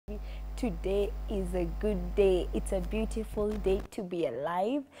Today is a good day. It's a beautiful day to be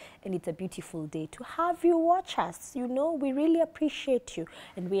alive, and it's a beautiful day to have you watch us. You know, we really appreciate you,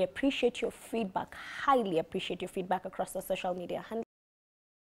 and we appreciate your feedback, highly appreciate your feedback across the social media handles.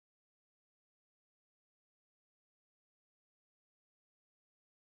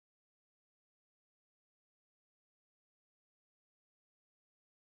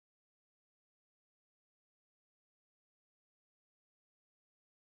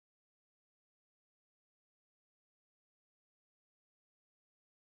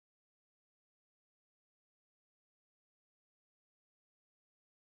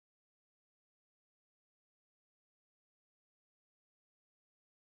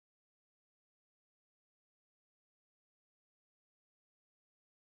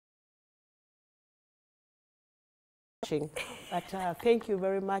 But thank you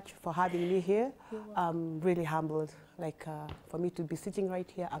very much for having me here. I'm really humbled. Like for me to be sitting right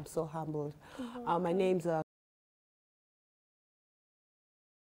here, I'm so humbled. My name's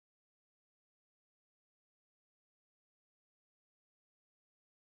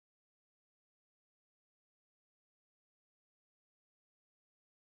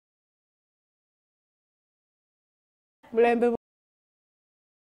Mlembe.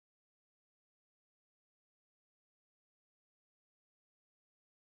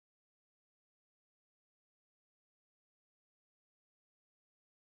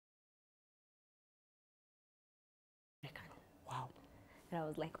 Wow. And I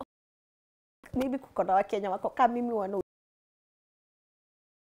was like, oh, maybe kuko na Wakenya wako kama mimi wana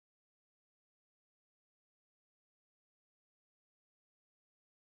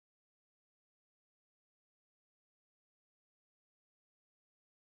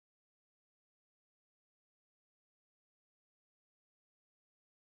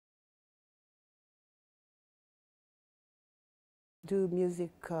Do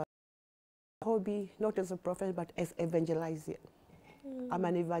music hobby, not as a profession, but as evangelizer. I'm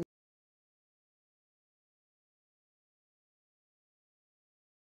an evangelist.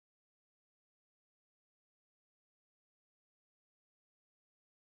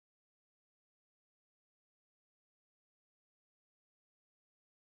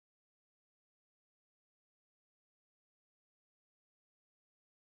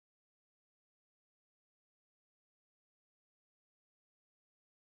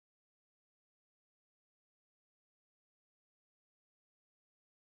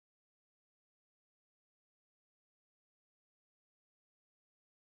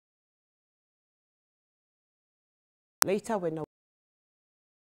 Later, when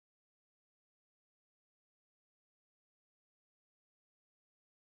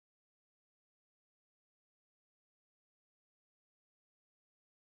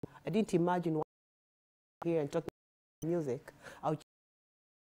I didn't imagine here and talking about music, I would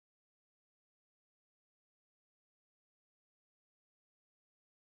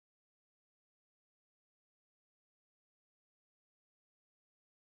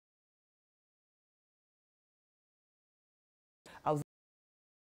I was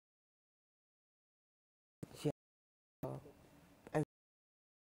yeah, and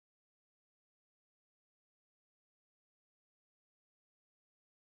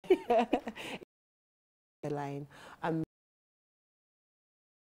the line. I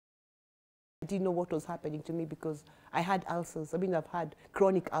didn't know what was happening to me because I had ulcers. I mean, I've had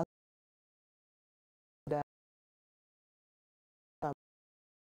chronic ulcers. Um,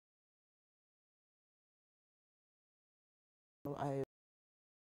 I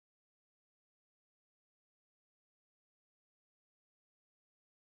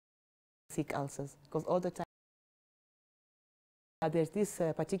sick ulcers because all the time there's this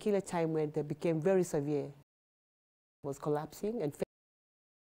particular time when they became very severe. I was collapsing and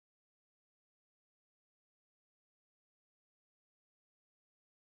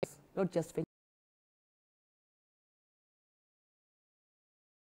not just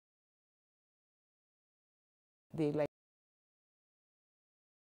they like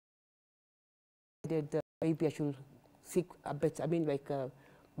did maybe I should seek a better. I mean, like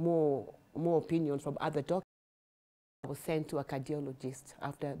more opinions from other doctors. I was sent to a cardiologist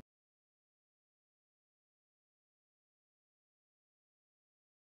after.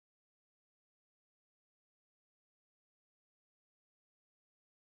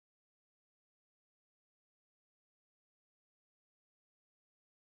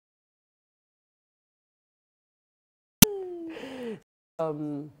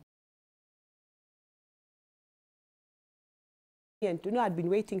 And you know, I'd been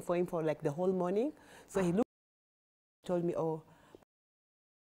waiting for him for like the whole morning. So he looked, told me, "Oh,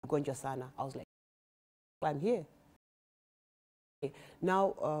 Gonja Sana." I was like, "I'm here."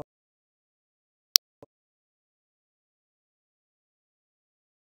 Now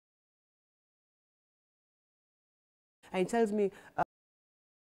And he tells me,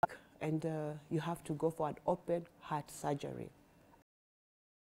 and you have to go for an open heart surgery.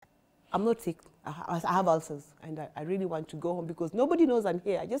 I'm not sick. I have ulcers, and I really want to go home because nobody knows I'm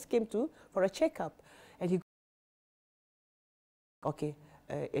here. I just came for a checkup. And he goes, okay,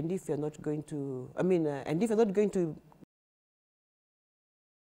 and if you're not going to, and if you're not going to,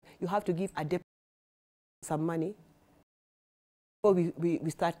 you have to give a deposit some money before we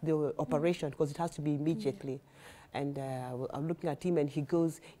start the operation, because it has to be immediately. And I'm looking at him, and he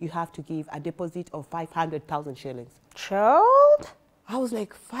goes, you have to give a deposit of 500,000 shillings. Child? I was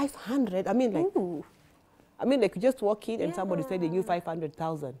like, 500? I mean, like, Ooh. you just walk in and somebody said they knew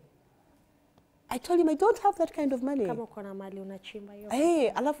 500,000. I told him, I don't have that kind of money. Kama uko na mali unachimba hiyo.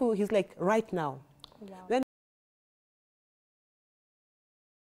 Hey, alafu, he's like, right now. Wow. Then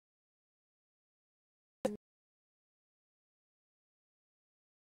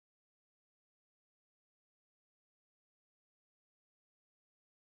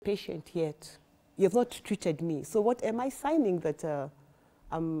patient yet. You have not treated me. So what am I signing that,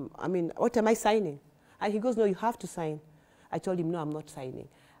 what am I signing? And he goes, no, you have to sign. I told him, no, I'm not signing.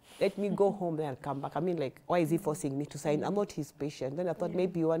 Let me go home, then I'll come back. I mean, like, why is he forcing me to sign? I'm not his patient. Then I thought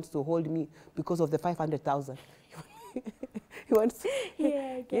maybe he wants to hold me because of the 500,000. He wants.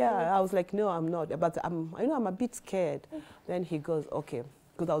 Yeah, I was like, no, I'm not. But I'm a bit scared. Then he goes, okay,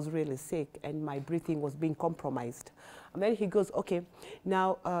 because I was really sick and my breathing was being compromised. And then he goes, okay,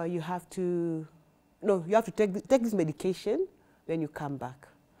 now you have to take this medication, then you come back.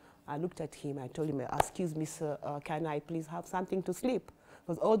 I looked at him, I told him, excuse me, sir, can I please have something to sleep?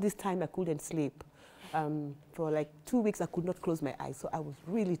 Because all this time I couldn't sleep. For like 2 weeks I could not close my eyes. So I was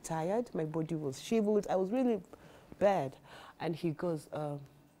really tired, my body was shriveled, I was really bad. And he goes,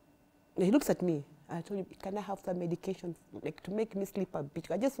 he looks at me, I told him, can I have some medication like to make me sleep a bit?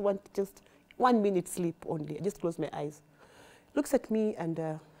 I just want 1 minute sleep only, I just close my eyes. Looks at me and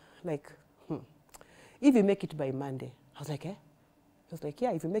if you make it by Monday. I was like, eh? I was like,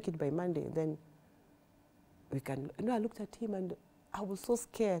 yeah, if you make it by Monday, then we can. I looked at him and I was so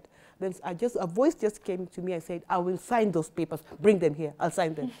scared. Then a voice just came to me and said, I will sign those papers. Bring them here. I'll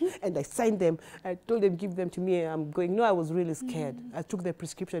sign them. And I signed them. I told them, give them to me. I'm going. No, I was really scared. I took the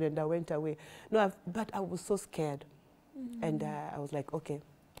prescription and I went away. No, but I was so scared. And I was like, okay,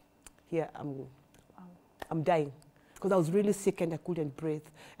 here, I'm dying. Because I was really sick and I couldn't breathe.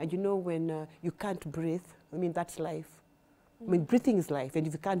 And you know, when you can't breathe, I mean, that's life. I mean, breathing is life, and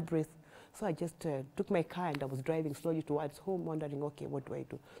if you can't breathe. So I just took my car and I was driving slowly towards home, wondering, okay, what do I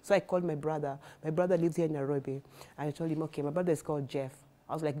do? So I called my brother. My brother lives here in Nairobi. And I told him, okay, my brother is called Jeff.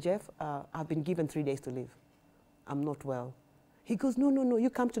 I was like, Jeff, I've been given 3 days to live. I'm not well. He goes, no, you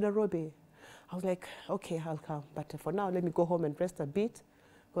come to Nairobi. I was like, okay, I'll come. But for now, let me go home and rest a bit,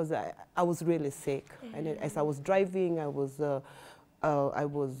 because I was really sick. And as I was driving, I was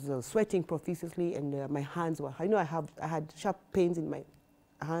sweating profusely, and my hands were, I had sharp pains in my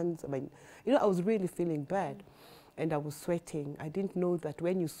hands. I was really feeling bad, and I was sweating. I didn't know that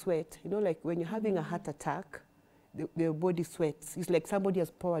when you sweat, like when you're having a heart attack, the body sweats. It's like somebody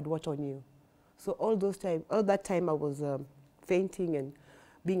has poured water on you. So all that time I was fainting and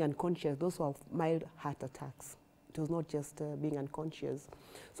being unconscious. Those were mild heart attacks. It was not just being unconscious.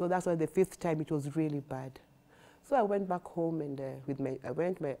 So that's why the 5th time it was really bad. So I went back home and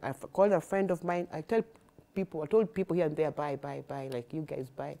I called a friend of mine. I told people here and there, bye, like you guys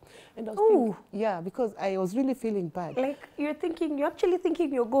bye. And I was thinking, yeah, because I was really feeling bad. Like you're actually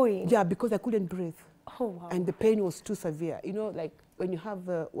thinking you're going? Yeah, because I couldn't breathe. Oh, wow. And the pain was too severe. Like when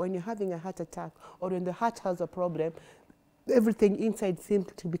you're having a heart attack or when the heart has a problem, everything inside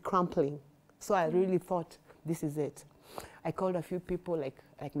seemed to be crumpling. So I really thought, this is it. I called a few people,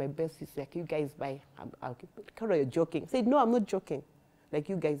 like my best sister, like, you guys bye. Carol, you're joking. I said, no, I'm not joking. Like,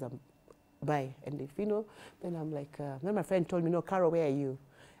 you guys are bye. And if then I'm like, then my friend told me, no, Carol, where are you?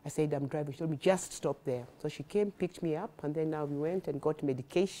 I said, I'm driving. She told me, just stop there. So she came, picked me up, and then now we went and got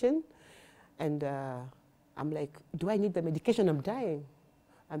medication. And I'm like, do I need the medication? I'm dying.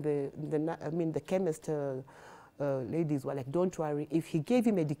 And the chemist ladies were like, don't worry. If he gave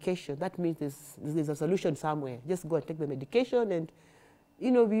you medication, that means there's a solution somewhere. Just go and take the medication and,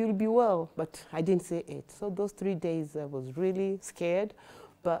 you'll be well. But I didn't say it. So those 3 days I was really scared.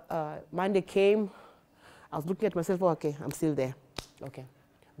 But Monday came. I was looking at myself, okay, I'm still there. Okay.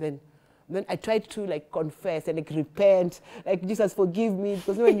 Then I tried to confess and repent, Jesus, forgive me,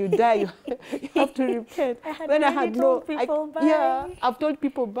 because when you die, you have to repent. I've told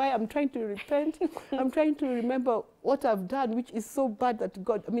people bye. I'm trying to repent. I'm trying to remember what I've done, which is so bad that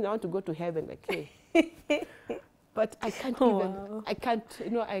God. I want to go to heaven, hey. But I can't Oh, even, wow. I can't,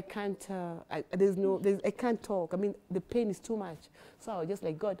 I can't, I can't talk. I mean, the pain is too much. So I was just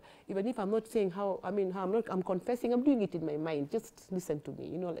like, God, even if I'm not saying I'm confessing, I'm doing it in my mind. Just listen to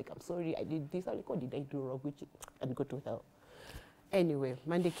me, like, I'm sorry, I did this. I'm like, what did I do wrong? And go to hell. Anyway,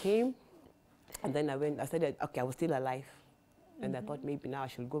 Monday came, and then I said, okay, I was still alive. And I thought maybe now I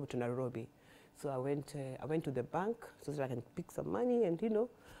should go to Nairobi. So I went to the bank so that I can pick some money and,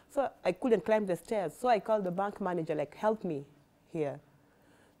 So I couldn't climb the stairs. So I called the bank manager, like, help me here.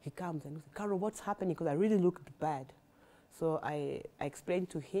 He comes and he said, Carol, what's happening? Because I really looked bad. So I explained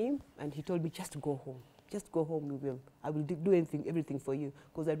to him, and he told me, just go home. Just go home, I will do everything for you.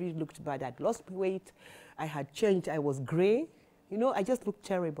 Because I really looked bad. I'd lost weight. I had changed. I was gray. I just looked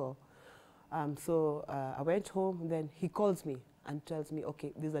terrible. So I went home, then he calls me and tells me,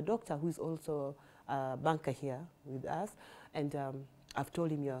 okay, there's a doctor who is also a banker here with us, and I've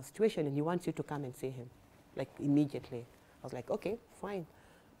told him your situation, and he wants you to come and see him, like, immediately. I was like, okay, fine.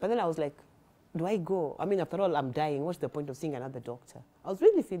 But then I was like, do I go? I mean, after all, I'm dying. What's the point of seeing another doctor? I was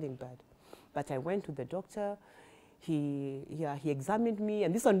really feeling bad. But I went to the doctor. He examined me,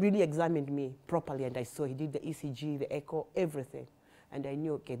 and this one really examined me properly, and I saw he did the ECG, the echo, everything. And I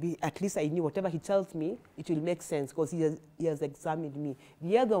knew, okay, at least I knew whatever he tells me, it will make sense because he has examined me.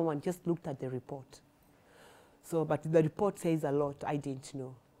 The other one just looked at the report. So, but the report says a lot I didn't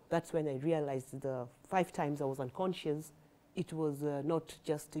know. That's when I realized the 5 times I was unconscious, it was not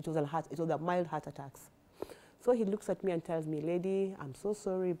just, it was a mild heart attacks. So he looks at me and tells me, lady, I'm so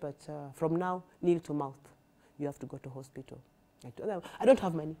sorry, but from now, kneel to mouth. You have to go to hospital. I told them, I don't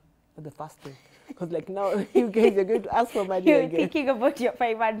have money. That's the first thing. Because like now, you guys are going to ask for money You're again. thinking about your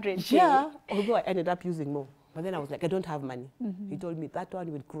 500. Yeah, although I ended up using more. But then I was like, I don't have money. He told me that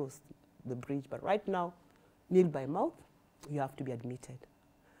one will cross the bridge. But right now, kneel by mouth, you have to be admitted.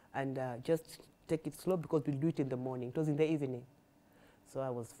 And just take it slow because we'll do it in the morning. It was in the evening. So I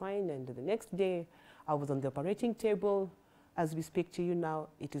was fine. And the next day, I was on the operating table. As we speak to you now,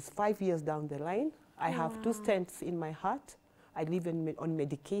 it is 5 years down the line. I have 2 stents in my heart. I live on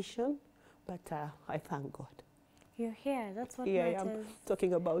medication, but I thank God. You're here. That's what Here matters. I am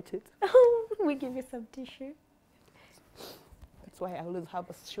talking about it. We give you some tissue. That's why I always have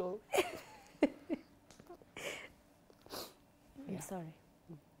a show. I'm sorry.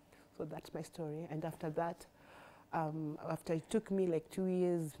 So that's my story. And after that, after it took me like 2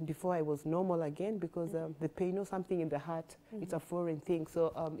 years before I was normal again, because the pain, something in the heart, it's a foreign thing.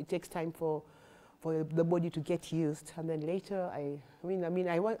 So it takes time for the body to get used. And then later, I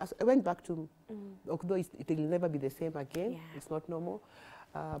went back to, although it will never be the same again, it's not normal,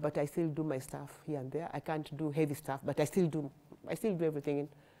 but I still do my stuff here and there. I can't do heavy stuff, but I still do everything.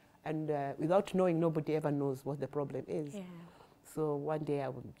 And without knowing, nobody ever knows what the problem is. Yeah. So one day I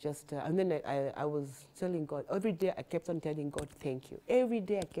would just, and then I was telling God, every day I kept on telling God, thank you. Every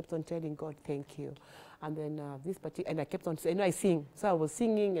day I kept on telling God, thank you. And then and I kept on saying, I sing. So I was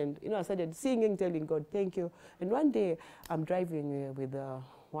singing, and I started singing, telling God, thank you. And one day I'm driving with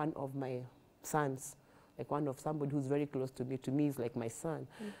one of my sons, like somebody who's very close to me. To me, is like my son.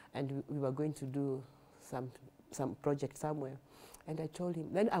 And we were going to do some project somewhere. And I told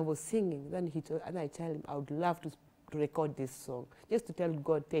him, then I was singing. Then I tell him, I would love to record this song, just to tell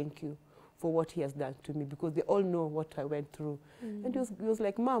God thank you for what he has done to me, because they all know what I went through. And he was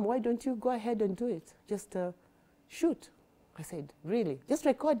like, Mom, why don't you go ahead and do it? Just shoot. I said, really? Just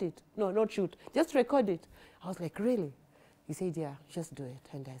record it. No, not shoot. Just record it. I was like, really? He said, yeah, just do it.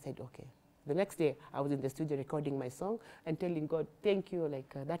 And I said, okay. The next day, I was in the studio recording my song and telling God, thank you.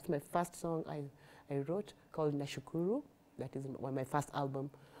 Like, that's my first song I wrote called Nashukuru. That is my first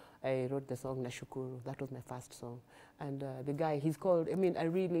album. I wrote the song Nashukuru. That was my first song. And the guy, he's called,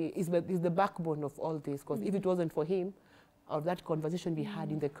 he's the backbone of all this, because if it wasn't for him, or that conversation we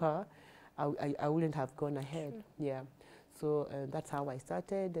had in the car, I wouldn't have gone ahead. Sure. Yeah. So that's how I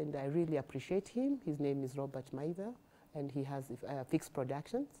started, and I really appreciate him. His name is Robert Maitha, and he has Fixed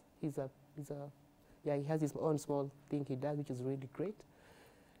Productions. He has his own small thing he does, which is really great.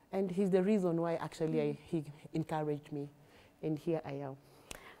 And he's the reason why actually he encouraged me, and here I am.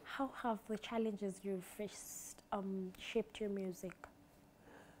 How have the challenges you faced shaped your music?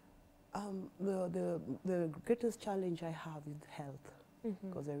 The greatest challenge I have is health,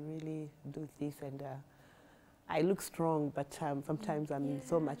 because I really do this, and I look strong, but sometimes I'm in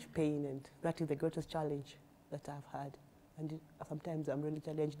so much pain, and that is the greatest challenge that I've had. And sometimes I'm really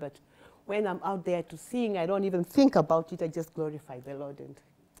challenged, but when I'm out there to sing, I don't even think about it. I just glorify the Lord, and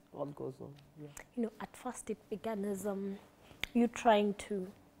all goes on. Yeah. At first it began as you trying to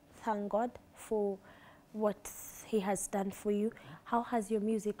thank God for what he has done for you. How has your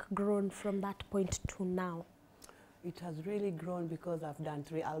music grown from that point to now? It has really grown because I've done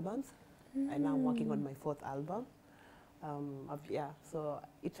 3 albums, and now I'm working on my 4th album. Yeah, so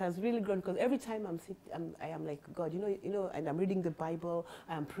it has really grown because every time I am like, God, you know, and I'm reading the Bible,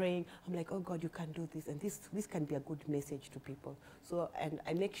 I'm praying, I'm like, oh God, you can do this, and this can be a good message to people. So, and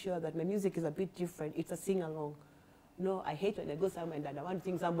I make sure that my music is a bit different. It's a sing-along. No, I hate when I go somewhere and I want to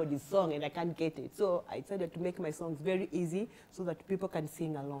sing somebody's song and I can't get it. So I decided to make my songs very easy so that people can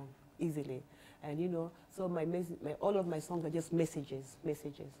sing along easily. And you know, so all of my songs are just messages.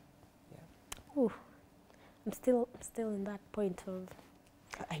 Yeah. Ooh. I'm still in that point of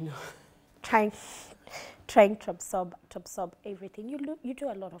I know. trying to absorb everything. You do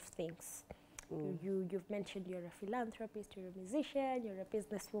a lot of things. You've mentioned you're a philanthropist, you're a musician, you're a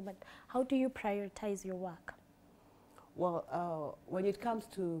businesswoman. How do you prioritize your work? Well, when it comes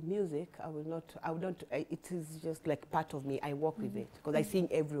to music, I will not. It is just like part of me. I work with it because I sing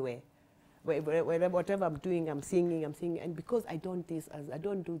everywhere. Whatever I'm doing, I'm singing, and because I don't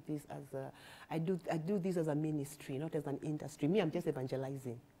do this as I do this as a ministry, not as an industry. Me, I'm just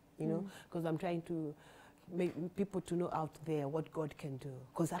evangelizing, you know, because I'm trying to make people to know out there what God can do.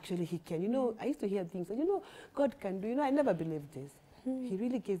 Because actually He can. You know, I used to hear things, and you know, God can do. You know, I never believed this. He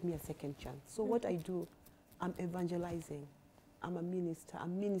really gave me a second chance. So what I do, I'm evangelizing. I'm a minister.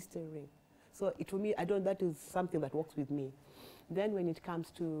 I'm ministering. So for me, that is something that works with me. Then when it comes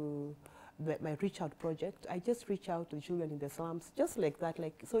to my reach out project, I just reach out to the children in the slums, just like that.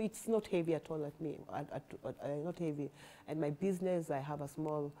 So it's not heavy at all at me, not heavy. And my business, I have a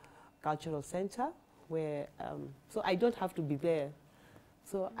small cultural center where, so I don't have to be there.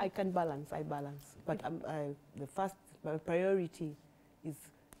 So I can balance, But my priority is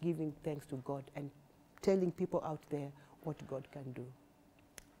giving thanks to God and telling people out there what God can do.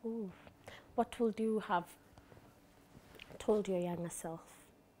 Ooh. What would you have told your younger self?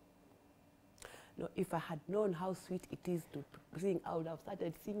 No, if I had known how sweet it is to sing, I would have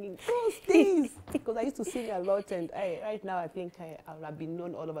started singing those days. Because I used to sing a lot, and right now I think I would have been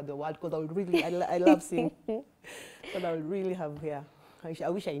known all over the world because I love singing. But I would really have, yeah. I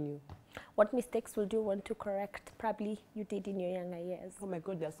wish I knew. What mistakes would you want to correct? Probably you did in your younger years. Oh my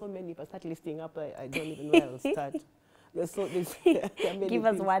God, there are so many. If I start listing up, I don't even know where I'll start. There are many Give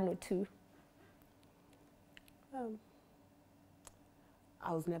us things. 1 or 2.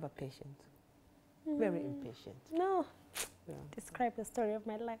 I was never patient. Very impatient. No. Yeah. Describe the story of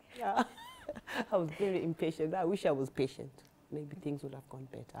my life. Yeah. I was very impatient. I wish I was patient. Maybe things would have gone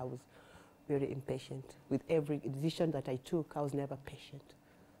better. I was very impatient. With every decision that I took, I was never patient.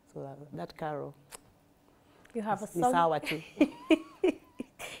 So that Carol. You have a Miss song. Hour too.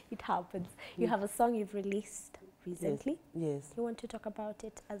 It happens. You have a song you've released recently. Yes. You want to talk about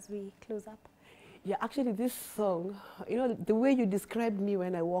it as we close up? Yeah, actually this song, you know, the way you described me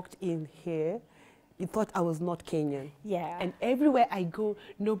when I walked in here, you thought I was not Kenyan. Yeah. And everywhere I go,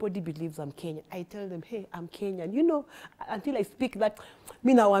 nobody believes I'm Kenyan. I tell them, hey, I'm Kenyan. You know, until I speak that,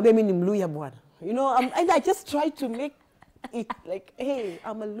 you know, and I just try to make it like, hey,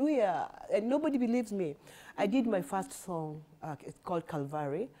 I'm a Luya. And nobody believes me. I did my first song, it's called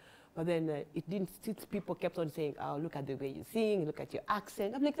Calvary. But then it didn't, people kept on saying, oh, look at the way you sing, look at your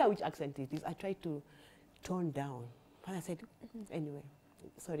accent. I'm like, now which accent it is? I tried to tone down. But I said, anyway,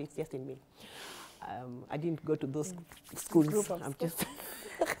 sorry, it's just in me. I didn't go to those schools. I'm just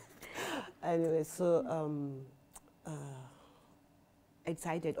anyway. So I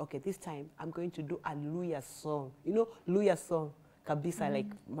decided, okay, this time I'm going to do a Luya song. You know, Luya song, kabisa, like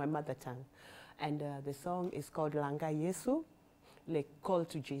my mother tongue. And the song is called Langa Yesu, like call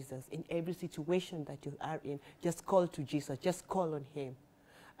to Jesus. In every situation that you are in, just call to Jesus. Just call on Him.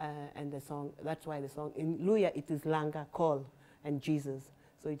 And the song, that's why the song in Luya it is Langa, call, and Jesus.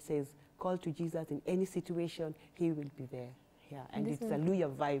 So it says, call to Jesus in any situation, He will be there. Yeah, and it's a Luya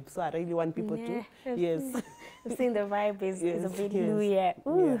vibe, so I really want people to. Yes. I've seen the vibe is a bit Luya.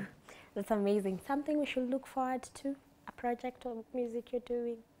 Ooh, yeah. That's amazing. Something we should look forward to, a project or music you're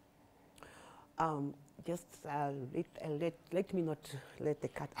doing? Just let me not let the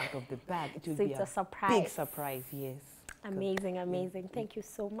cat out of the bag. It will so be it's a surprise. Big surprise, yes. Amazing, amazing. Thank you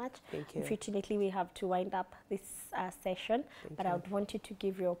so much. Thank you. Unfortunately, we have to wind up this session, but I would want you to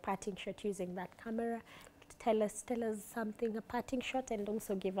give your parting shot using that camera. Tell us something, a parting shot, and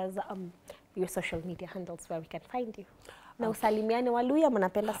also give us your social media handles where we can find you. Na usalimiane Waluya,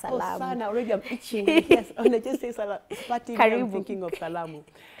 mnapenda salamu. Oh, sana, already I'm itching. Yes, when I just say salamu, parting, I'm thinking of salamu.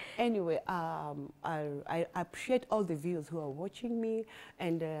 Anyway, I appreciate all the viewers who are watching me,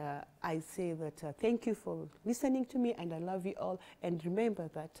 and I say that thank you for listening to me, and I love you all. And remember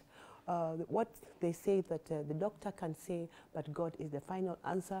that what they say that the doctor can say, but God is the final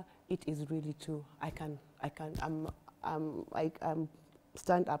answer. It is really true. I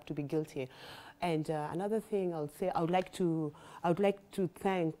stand up to be guilty. And another thing I'll say, I would like to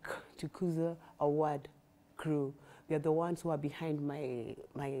thank Tukuza Award crew. They're the ones who are behind my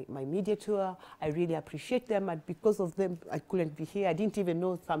media tour. I really appreciate them, and because of them, I couldn't be here. I didn't even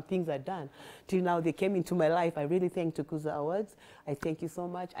know some things are done. Till now, they came into my life. I really thank Tukuza Awards. I thank you so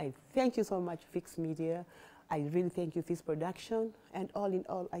much. I thank you so much, Fix Media. I really thank you, Fix Production. And all in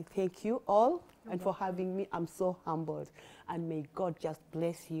all, I thank you all, and for having me. I'm so humbled. And may God just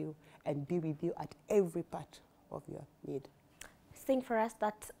bless you and be with you at every part of your need. Sing for us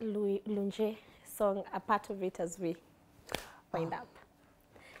that Lunje song, a part of it as we wind up.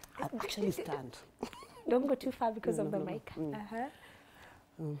 I actually stand. Don't go too far because of the mic.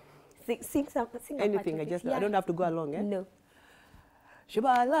 Sing anything. I don't have to go along, eh? No.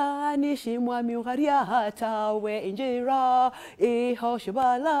 Shibalani shimwami ughariata we injira iho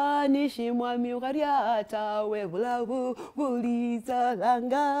shibalani shimwami ughariata we bulabu buliza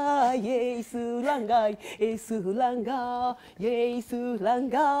langa Yesu langa Yesu langa Yesu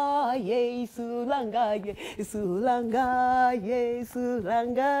langa Yesu langa Yesu langa Yesu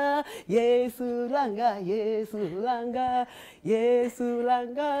langa Yesu langa Yesu langa Yesu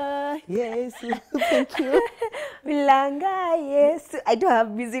langa Yesu. Thank you. Langa Yesu. I don't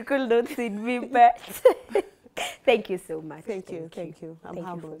have musical notes in me, but thank you so much. Thank you. I'm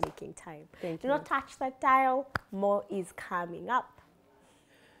humbled. Thank you for making time. Thank Do you. not touch that dial. More is coming up.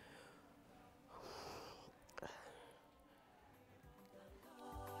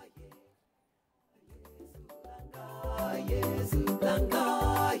 Yesu langa